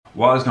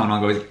What is going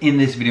on, guys? In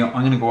this video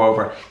I'm going to go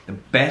over the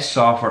best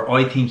software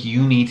I think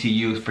you need to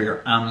use for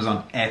your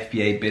Amazon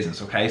FBA business.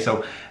 Okay,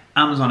 so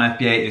Amazon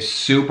FBA is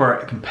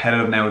super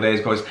competitive nowadays,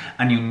 guys,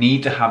 and you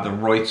need to have the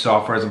right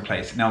softwares in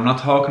place. Now I'm not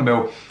talking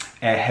about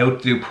how to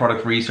do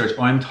product research.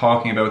 I'm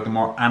talking about the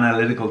more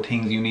analytical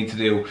things you need to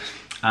do.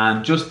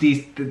 And just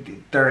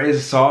there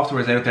is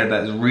softwares out there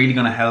that is really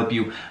going to help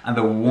you, and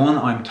the one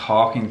I'm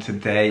talking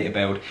today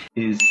about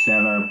is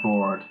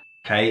Sellerboard.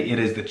 Okay, it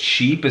is the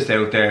cheapest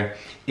out there.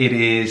 It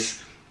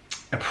is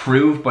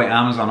approved by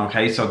Amazon.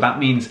 Okay, so that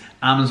means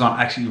Amazon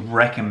actually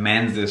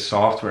recommends this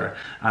software,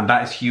 and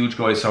that is huge,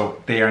 guys.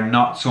 So they are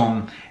not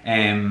some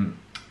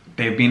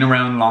they've been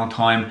around a long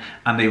time,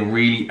 and they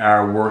really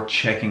are worth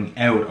checking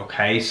out.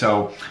 Okay,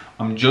 so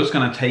I'm just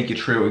going to take you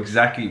through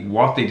exactly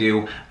what they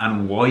do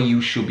and why you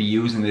should be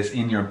using this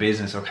in your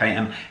business, okay,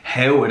 and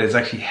how it has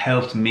actually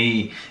helped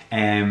me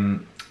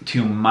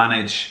to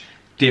manage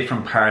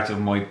different parts of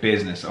my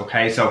business.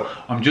 Okay, so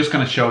I'm just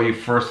going to show you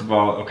first of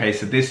all. Okay,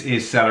 so this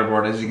is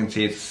Sellerboard. As you can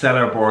see, it's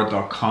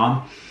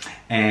sellerboard.com.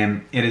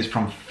 It is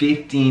from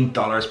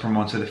 $15 per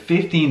month. So the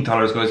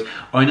 $15, guys,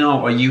 I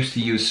know I used to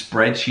use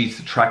spreadsheets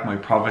to track my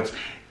profits,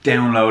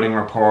 downloading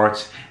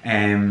reports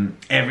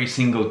every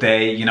single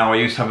day. You know, I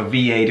used to have a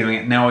VA doing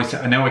it. Now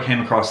I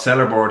came across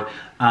Sellerboard,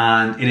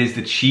 and it is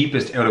the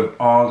cheapest out of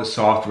all the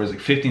softwares. Like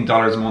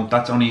 $15 a month,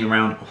 that's only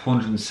around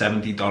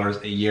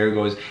 $170 a year,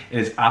 guys. It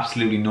is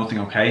absolutely nothing.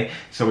 Okay,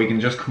 so we can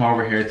just come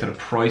over here to the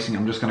pricing.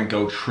 I'm just going to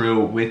go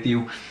through with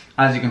you.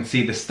 As you can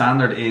see, the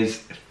standard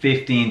is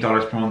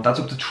 $15 per month. That's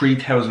up to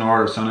 3,000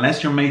 orders. So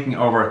unless you're making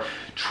over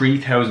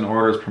 3,000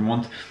 orders per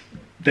month,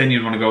 then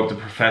you'd want to go up to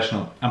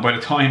professional. And by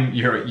the time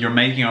you're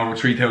making over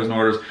 3,000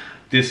 orders,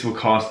 this will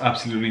cost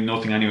absolutely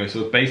nothing anyway.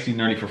 So it's basically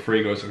nearly for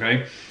free, guys.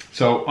 Okay,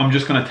 so I'm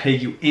just going to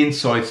take you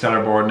inside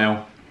Sellerboard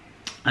now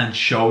and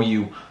show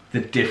you the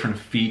different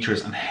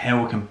features and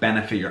how it can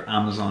benefit your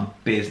Amazon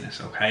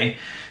business. Okay,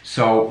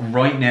 so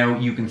right now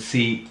you can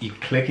see, you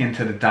click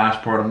into the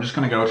dashboard. I'm just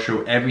going to go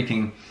through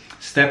everything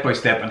step by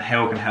step and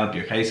how it can help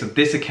you. Okay, so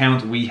this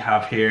account we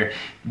have here,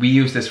 we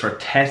use this for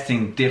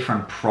testing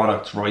different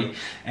products, right?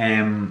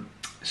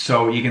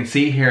 So you can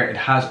see here it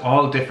has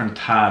all different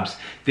tabs.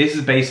 This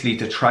is basically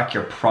to track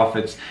your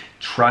profits,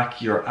 track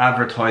your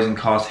advertising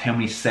costs, how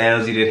many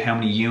sales you did, how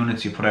many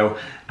units you put out,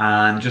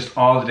 and just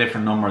all the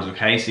different numbers.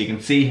 Okay, so you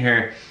can see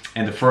here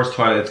in the first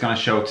tile, it's going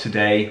to show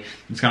today,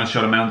 it's going to show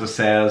the amount of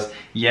sales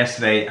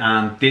yesterday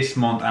and this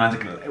month, and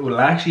it will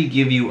actually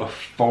give you a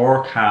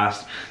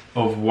forecast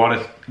of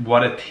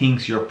what it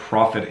thinks your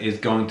profit is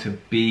going to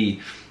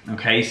be.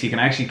 Okay, so you can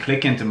actually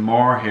click into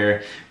more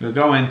here. We'll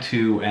go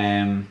into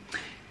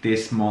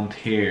this month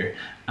here,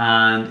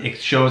 and it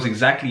shows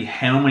exactly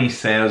how many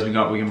sales we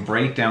got. We can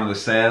break down the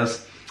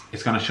sales.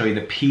 It's going to show you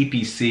the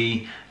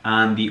PPC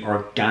and the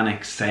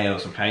organic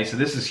sales. Okay, so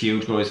this is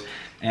huge, guys.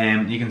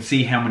 You can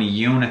see how many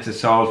units it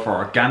sold for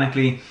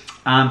organically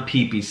and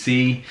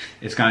PPC.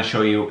 It's going to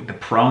show you the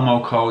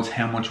promo codes,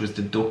 how much was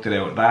deducted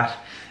out of that,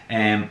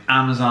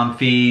 Amazon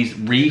fees,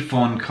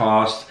 refund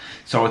cost.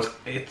 So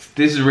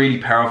this is really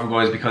powerful,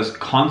 guys, because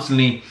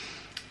constantly,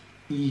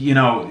 you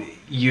know,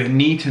 you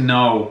need to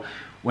know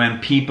when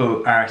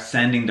people are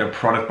sending their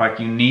product back.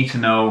 You need to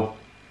know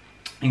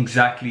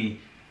exactly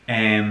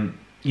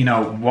you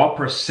know, what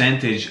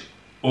percentage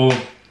of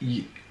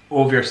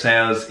your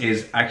sales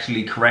is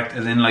actually correct.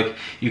 As in, like,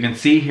 you can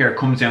see here it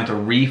comes down to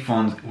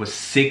refunds was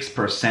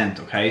 6%.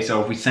 Okay,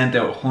 so if we sent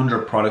out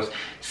 100 products,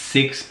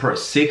 six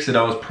of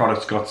those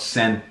products got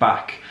sent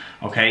back.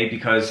 Okay,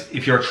 because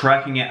if you're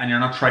tracking it and you're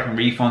not tracking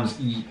refunds,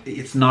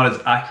 it's not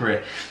as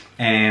accurate,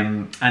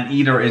 and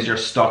either is your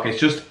stock. It's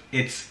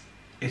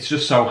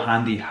just so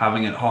handy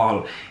having it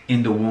all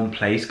in the one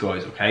place,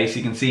 guys. Okay, so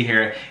you can see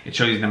here it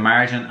shows you the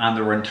margin and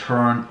the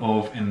return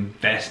of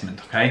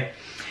investment. Okay,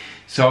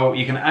 so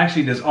you can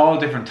actually, there's all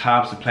different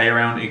tabs to play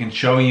around. It can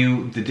show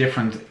you the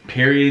different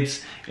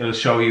periods. It'll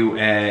show you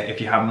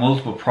if you have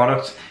multiple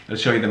products, it'll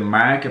show you the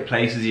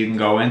marketplaces you can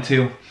go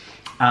into,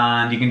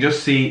 and you can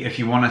just see if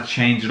you want to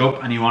change it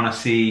up and you want to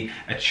see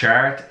a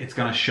chart. It's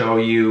going to show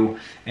you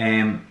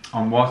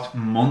on what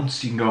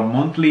months. You can go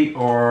monthly,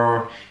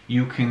 or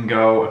you can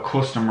go a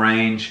custom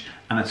range,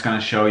 and it's going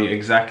to show you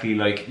exactly,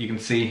 like you can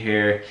see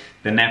here,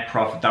 the net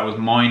profit that was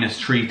minus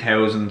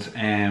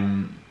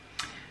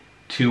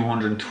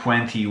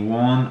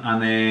 3,221,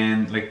 and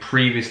then like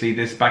previously,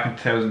 this back in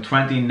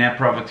 2020, net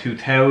profit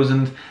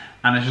 2,000,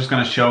 and it's just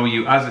going to show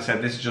you, as I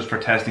said, this is just for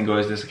testing,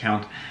 guys, this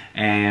account.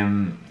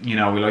 You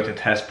know, we like to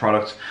test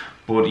products,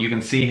 but you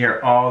can see here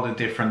all the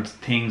different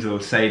things it'll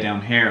say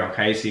down here.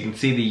 Okay, so you can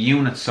see the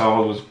units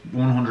sold was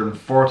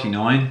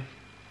 149,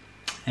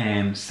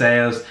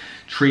 sales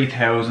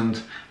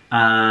 3,000,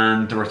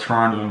 and the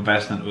return of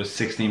investment was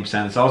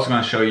 16%. It's also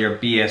going to show your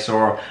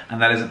BSR, and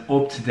that is an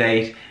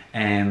up-to-date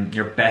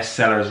your best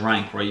sellers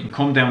rank, right? You can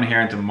come down here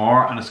into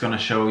more, and it's going to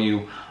show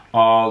you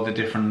all the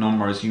different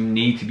numbers you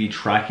need to be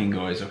tracking,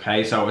 guys.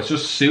 Okay, so it's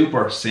just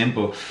super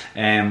simple.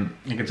 Like,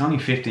 it's only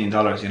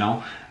 $15, you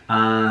know,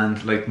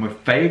 And like my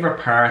favorite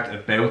part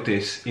about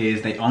this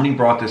is they only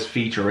brought this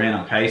feature in,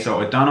 okay?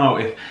 So I don't know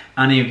if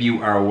any of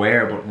you are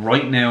aware, but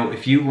right now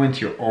if you go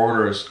into your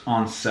orders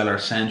on Seller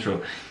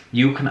Central,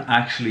 you can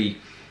actually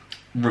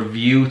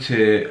request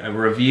to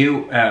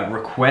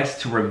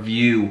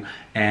review,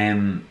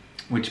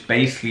 which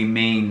basically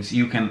means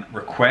you can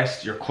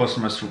request your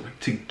customers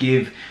to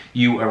give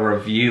you a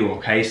review,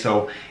 okay?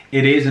 So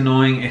it is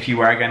annoying if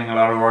you are getting a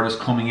lot of orders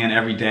coming in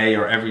every day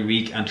or every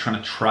week and trying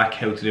to track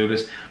how to do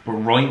this, but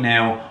right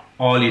now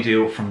all you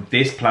do from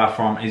this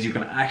platform is you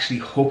can actually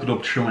hook it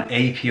up through an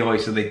API,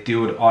 so they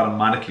do it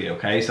automatically,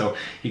 okay? So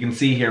you can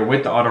see here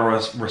with the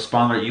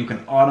autoresponder, you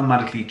can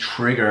automatically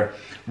trigger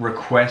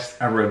request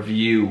a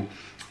review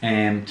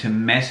to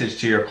message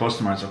to your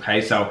customers,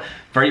 okay? So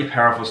very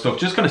powerful stuff,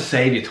 just gonna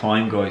save you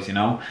time, guys, you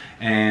know.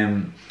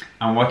 And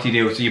what you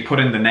do, so you put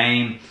in the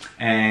name,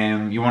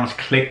 you want to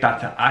click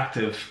that to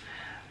active,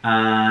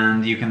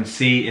 and you can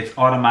see it's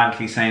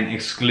automatically saying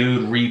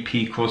exclude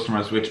repeat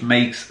customers, which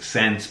makes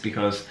sense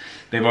because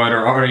they've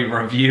either already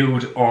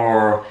reviewed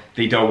or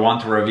they don't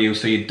want to review.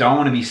 So you don't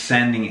want to be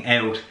sending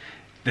out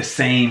the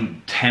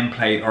same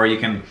template, or you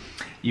can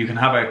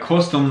have a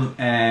custom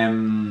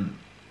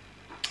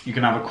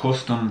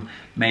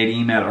made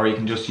email, or you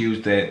can just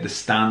use the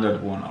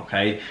standard one,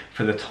 okay,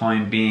 for the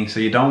time being. So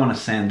you don't want to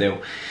send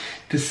out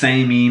the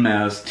same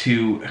emails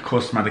to a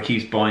customer that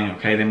keeps buying,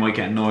 okay? They might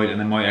get annoyed and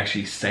they might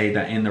actually say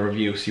that in the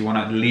review. So you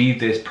want to leave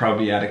this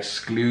probably at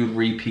exclude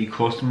repeat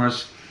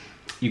customers.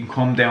 You can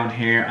come down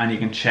here and you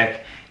can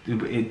check,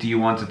 do you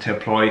want it to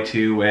apply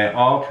to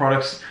all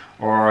products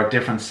or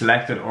different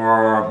selected,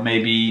 or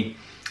maybe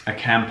a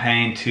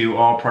campaign to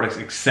all products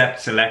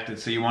except selected.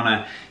 So you want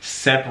to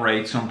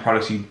separate some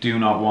products. You do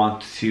not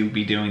want to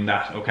be doing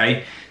that,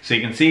 okay? So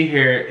you can see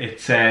here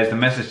it says the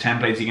message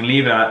templates. You can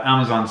leave it at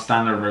Amazon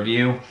standard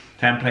review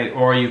template,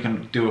 or you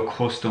can do a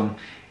custom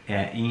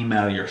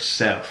email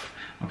yourself,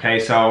 okay?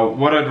 So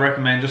what I'd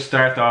recommend, just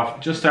start off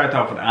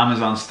with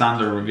Amazon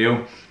standard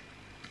review.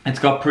 It's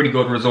got pretty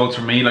good results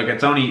for me. Like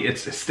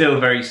it's still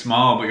very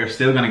small, but you're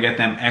still gonna get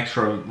them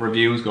extra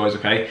reviews, guys,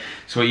 okay?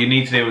 So what you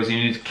need to do is you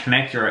need to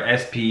connect your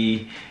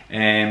SPE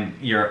and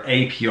your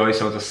API.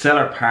 So it's a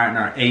seller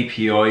partner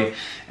API.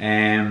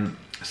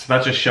 So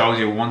that just shows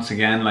you once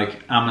again, like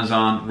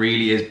Amazon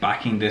really is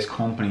backing this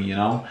company, you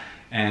know?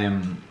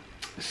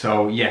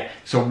 So yeah,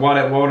 so what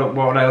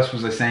else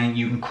was I saying?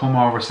 You can come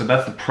over, so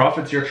that's the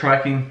profits you're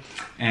tracking,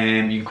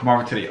 and you can come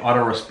over to the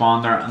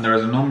autoresponder, and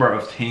there's a number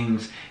of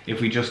things. If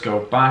we just go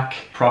back,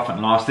 profit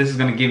and loss, this is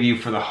going to give you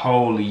for the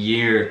whole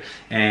year,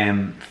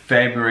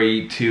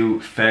 February to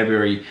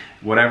February,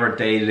 whatever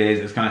date it is,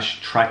 it's going to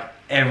track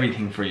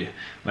everything for you.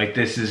 Like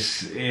this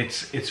is,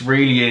 it's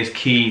really is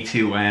key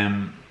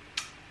to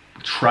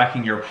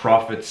tracking your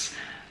profits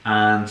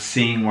and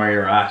seeing where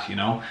you're at, you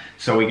know.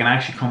 So we can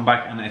actually come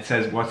back and it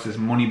says, what's this,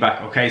 money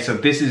back? Okay, so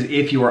this is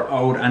if you are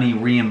owed any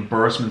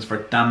reimbursements for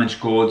damaged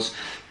goods,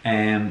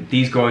 and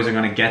these guys are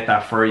going to get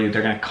that for you.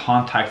 They're going to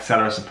contact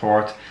seller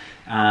support,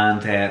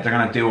 and they're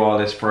going to do all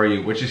this for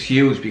you, which is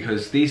huge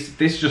because this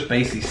is just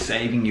basically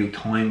saving you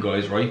time,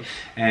 guys, right?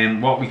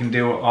 And what we can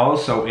do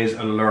also is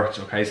alerts,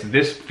 okay? So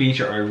this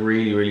feature I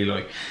really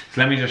like.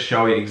 So let me just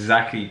show you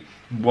exactly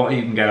what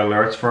you can get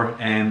alerts for,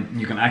 and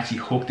you can actually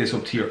hook this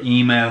up to your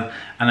email,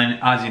 and then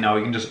as you know,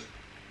 you can just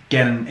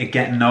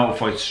get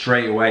notified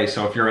straight away.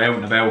 So if you're out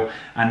and about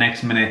and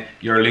next minute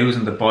you're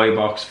losing the buy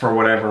box for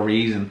whatever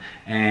reason,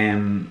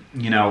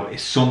 you know, if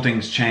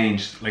something's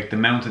changed, like the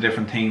amount of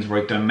different things,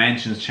 right?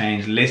 Dimensions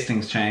change,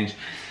 listings change,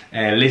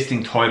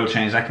 listing title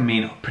change, that can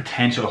mean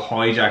potential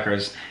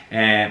hijackers,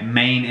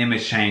 main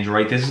image change,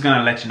 right? This is going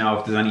to let you know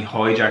if there's any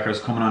hijackers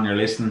coming on your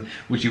listing,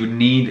 which you would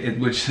need,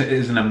 which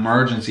is an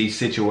emergency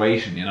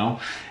situation, you know.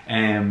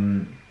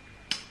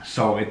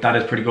 So that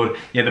is pretty good.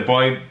 Yeah,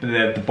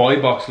 the buy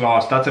box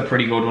loss, that's a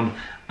pretty good one.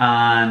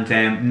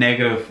 And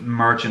negative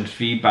merchant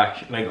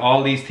feedback, like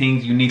all these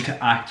things you need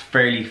to act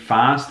fairly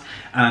fast,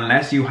 and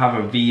unless you have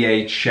a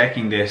VA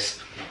checking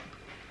this,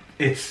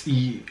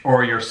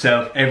 or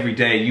yourself every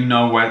day, you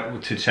know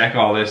what to check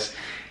all this.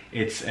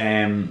 It's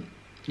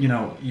you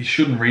know, you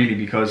shouldn't really,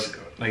 because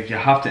like you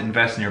have to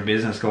invest in your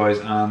business, guys,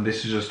 and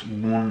this is just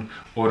one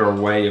other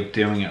way of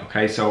doing it,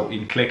 okay? So you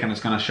can click and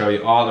it's going to show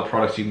you all the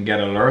products you can get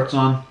alerts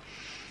on.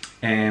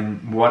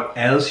 And what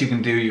else you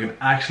can do, you can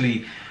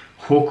actually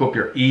hook up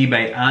your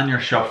eBay and your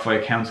Shopify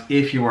accounts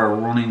if you are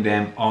running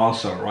them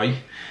also, right?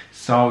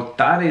 So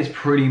that is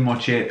pretty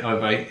much it.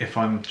 If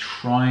I'm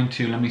trying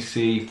to, let me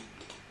see,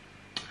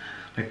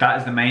 like that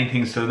is the main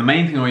thing. So the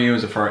main thing I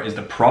use it for is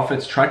the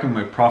profits, tracking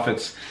my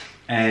profits,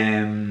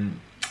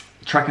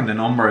 tracking the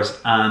numbers,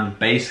 and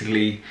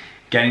basically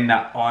getting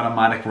that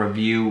automatic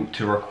review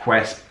to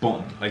request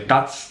button. Like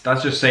that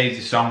just saves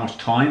you so much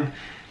time.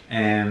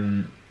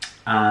 And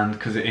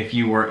because if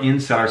you were in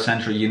Seller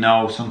Central, you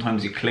know,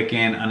 sometimes you click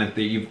in and if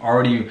you've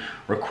already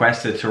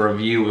requested to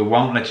review, it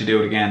won't let you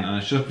do it again, and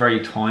it's just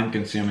very time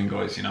consuming,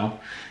 guys, you know.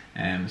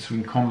 So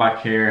we can come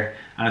back here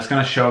and it's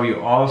going to show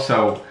you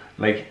also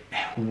like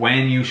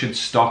when you should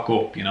stock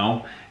up, you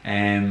know.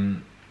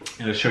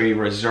 it'll show you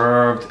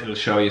reserved, it'll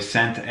show you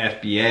sent to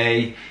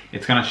FBA.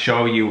 It's gonna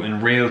show you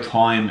in real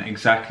time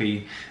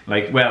exactly,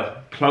 like, well,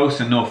 close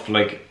enough,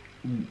 like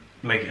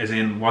as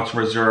in what's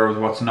reserved,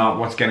 what's not,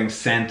 what's getting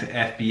sent to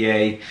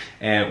FBA,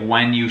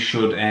 when you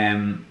should,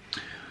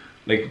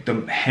 like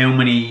how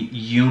many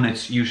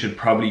units you should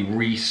probably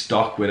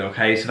restock with,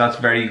 okay? So that's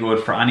very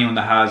good for anyone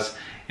that has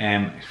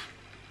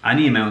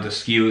any amount of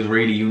SKUs,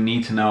 really. You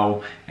need to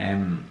know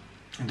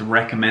the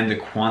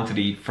recommended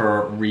quantity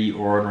for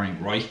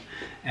reordering, right?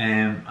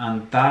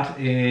 And that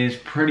is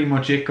pretty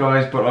much it,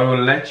 guys, but I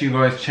will let you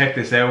guys check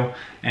this out.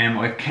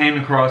 I came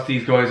across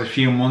these guys a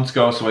few months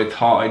ago, so I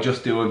thought I'd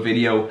just do a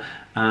video.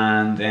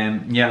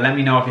 And yeah, let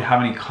me know if you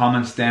have any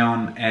comments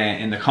down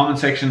in the comment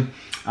section.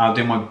 I'll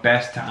do my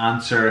best to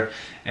answer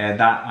that,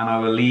 and I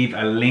will leave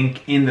a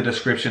link in the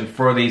description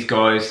for these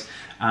guys.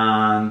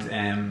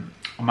 And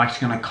I'm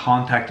actually going to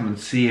contact them and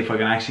see if I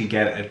can actually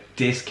get a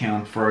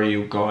discount for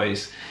you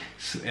guys.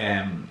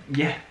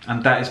 Yeah,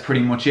 and that is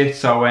pretty much it.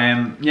 So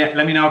yeah,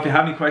 let me know if you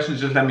have any questions.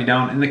 Just let me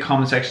down in the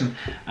comment section.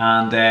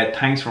 And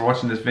thanks for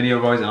watching this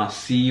video, guys, and I'll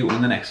see you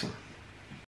in the next one.